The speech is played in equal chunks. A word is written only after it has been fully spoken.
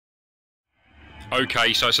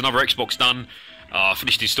Okay, so it's another Xbox done. I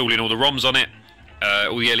finished installing all the ROMs on it,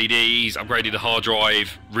 all the LEDs, upgraded the hard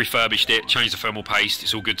drive, refurbished it, changed the thermal paste.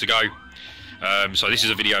 It's all good to go. So this is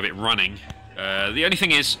a video of it running. The only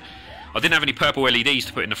thing is, I didn't have any purple LEDs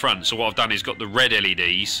to put in the front, so what I've done is got the red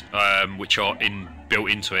LEDs, which are built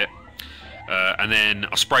into it. And then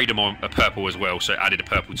I sprayed them on a purple as well, so it added a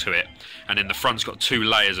purple to it. And then the front's got 2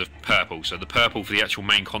 layers of purple, so the purple for the actual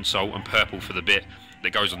main console and purple for the bit that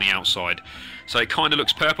goes on the outside. So it kind of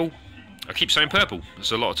looks purple. I keep saying purple,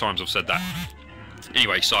 so a lot of times I've said that.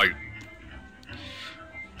 Anyway, so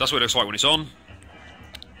that's what it looks like when it's on.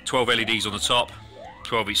 12 LEDs on the top,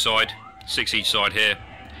 12 each side, 6 each side here,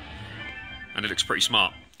 and it looks pretty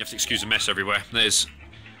smart. You have to excuse the mess everywhere. There's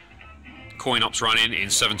coin ops running in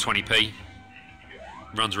 720p,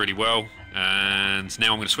 runs really well, and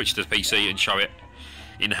now I'm going to switch to the PC and show it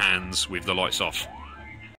in hands with the lights off.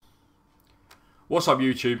 What's up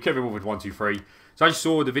YouTube, Kevin Woolford 123. So as you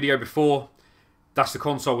saw the video before, that's the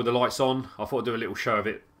console with the lights on. I thought I'd do a little show of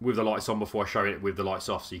it with the lights on before I show it with the lights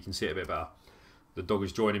off so you can see it a bit better. The dog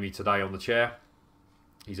is joining me today on the chair.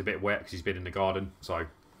 He's a bit wet because he's been in the garden, so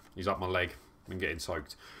he's up my leg and getting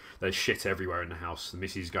soaked. There's shit everywhere in the house. The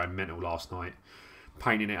missus going mental last night,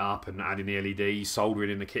 painting it up and adding the LEDs, soldering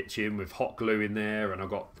in the kitchen with hot glue in there, and I've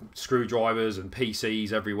got screwdrivers and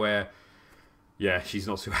PCs everywhere. Yeah, she's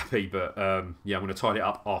not too happy, but yeah, I'm going to tidy it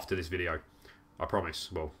up after this video. I promise.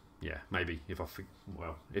 Well, yeah, maybe if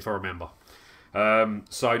I remember.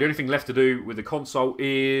 So the only thing left to do with the console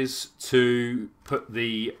is to put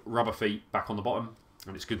the rubber feet back on the bottom,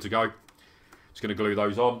 and it's good to go. Just going to glue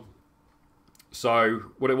those on. So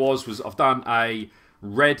what it was I've done a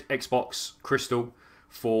red Xbox crystal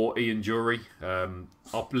for Ian Jury.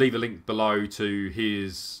 I'll leave a link below to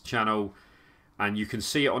his channel, and you can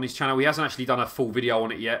see it on his channel. He hasn't actually done a full video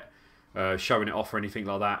on it yet, showing it off or anything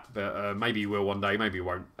like that, but maybe he will one day, maybe he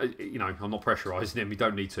won't. You know, I'm not pressurising him, you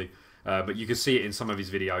don't need to. But you can see it in some of his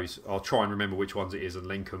videos. I'll try and remember which ones it is and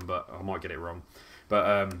link them, but I might get it wrong.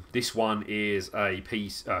 But this one is a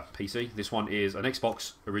PC. This one is an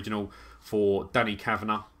Xbox original for Danny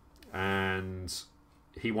Kavanagh, and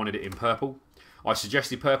he wanted it in purple. I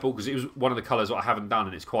suggested purple because it was one of the colours that I haven't done,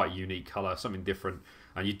 and it's quite a unique colour, something different.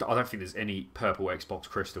 And I don't think there's any purple Xbox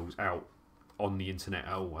crystals out on the internet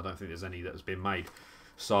at all. I don't think there's any that has been made.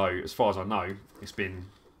 So as far as I know, it's been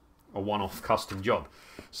a one-off custom job.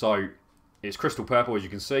 So it's crystal purple, as you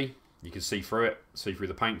can see. You can see through it, see through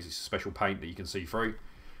the paint, because it's a special paint that you can see through.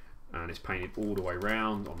 And it's painted all the way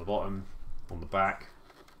around, on the bottom, on the back,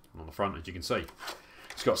 and on the front, as you can see.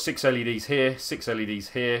 It's got 6 LEDs here, 6 LEDs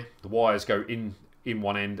here. The wires go in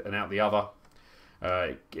one end and out the other.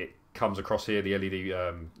 It comes across here, the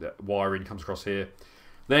LED wiring comes across here.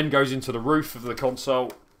 Then goes into the roof of the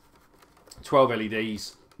console. 12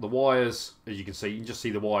 LEDs. The wires, as you can see, you can just see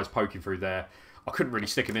the wires poking through there. I couldn't really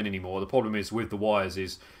stick them in anymore. The problem is with the wires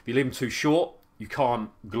is if you leave them too short, you can't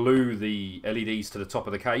glue the LEDs to the top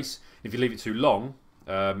of the case. If you leave it too long,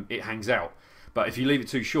 it hangs out. But if you leave it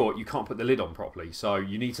too short, you can't put the lid on properly. So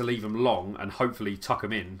you need to leave them long and hopefully tuck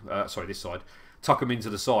them in. Sorry, this side. Tuck them into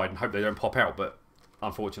the side and hope they don't pop out. But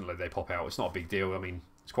unfortunately, they pop out. It's not a big deal. I mean,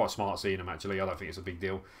 it's quite smart seeing them actually. I don't think it's a big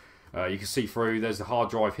deal. You can see through. There's the hard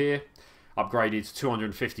drive here. Upgraded to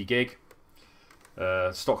 250 gig.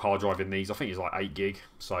 Stock hard drive in these, I think it's like 8 gig,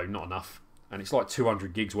 so not enough. And it's like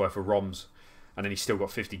 200 gigs worth of ROMs, and then he's still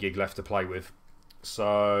got 50 gig left to play with.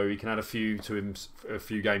 So he can add a few games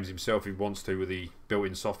himself if he wants to with the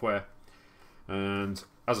built-in software. And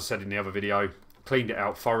as I said in the other video, cleaned it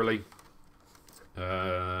out thoroughly.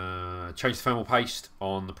 Changed the thermal paste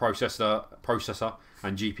on the processor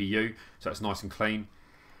and GPU, so it's nice and clean.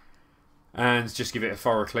 And just give it a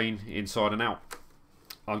thorough clean inside and out.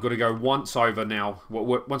 I'm going to go once over now.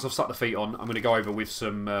 Once I've stuck the feet on, I'm going to go over with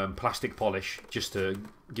some plastic polish just to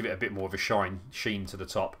give it a bit more of a sheen to the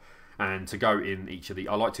top, and to go in each of the.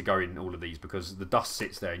 I like to go in all of these because the dust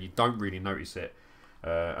sits there and you don't really notice it.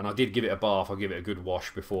 And I did give it a bath. I'll give it a good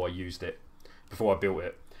wash before I used it, before I built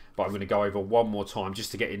it. But I'm going to go over one more time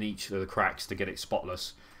just to get in each of the cracks to get it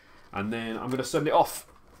spotless, and then I'm going to send it off.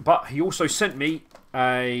 But he also sent me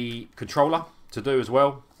a controller to do as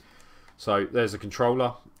well. So there's a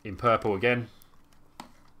controller in purple again,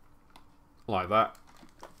 like that.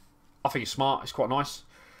 I think it's smart, it's quite nice.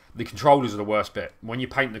 The controllers are the worst bit. When you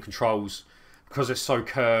paint the controls, because they're so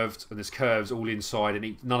curved, and there's curves all inside,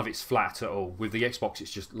 and none of it's flat at all. With the Xbox,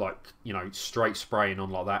 it's just like, you know, straight spraying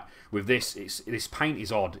on like that. With this, this paint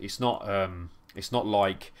is odd. It's not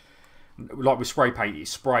like with spray paint, it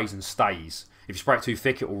sprays and stays. If you spray it too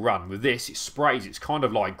thick, it will run. With this, it sprays. It's kind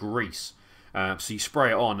of like grease. So you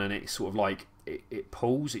spray it on, and it sort of like it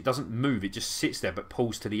pulls. It doesn't move. It just sits there, but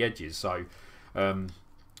pulls to the edges. So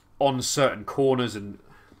on certain corners, and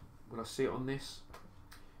will I see it on this?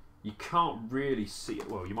 You can't really see it.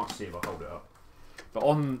 Well, you might see it if I hold it up. But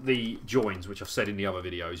on the joins, which I've said in the other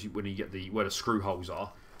videos, when you get where the screw holes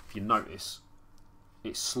are, if you notice,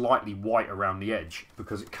 it's slightly white around the edge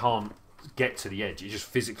because it can't get to the edge. It just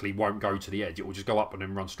physically won't go to the edge. It will just go up and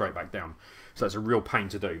then run straight back down. So it's a real pain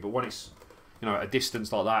to do. But when it's, you know, at a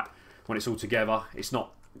distance like that, when it's all together, it's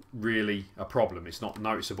not really a problem. It's not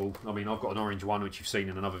noticeable. I mean, I've got an orange one which you've seen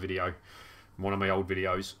in another video, one of my old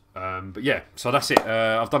videos. But yeah, so that's it.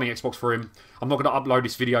 I've done the Xbox for him. I'm not going to upload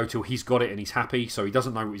this video till he's got it and he's happy, so he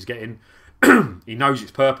doesn't know what he's getting. He knows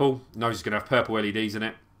it's purple, knows it's going to have purple LEDs in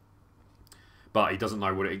it, but he doesn't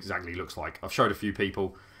know what it exactly looks like. I've showed a few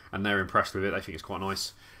people and they're impressed with it. They think it's quite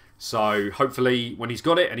nice. So hopefully when he's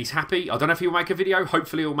got it and he's happy, I don't know if he'll make a video.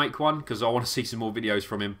 Hopefully he'll make one because I want to see some more videos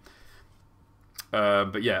from him.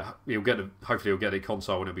 But yeah, hopefully he'll get a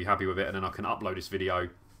console and he'll be happy with it, and then I can upload this video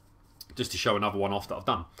just to show another one off that I've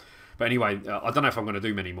done. But anyway, I don't know if I'm going to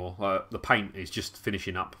do many more. The paint is just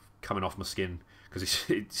finishing up, coming off my skin, because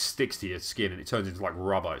it sticks to your skin and it turns into like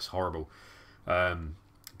rubber. It's horrible.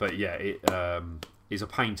 But yeah, it is a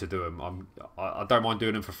pain to do them. I don't mind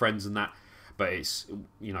doing them for friends and that, but it's,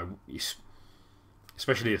 you know,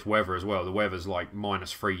 especially this weather as well. The weather's like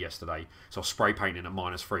 -3 yesterday, so I was spray painting at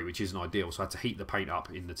 -3, which isn't ideal. So I had to heat the paint up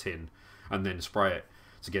in the tin and then spray it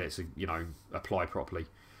to get it to, you know, apply properly.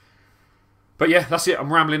 But yeah, that's it.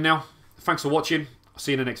 I'm rambling now. Thanks for watching. I'll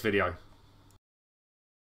see you in the next video.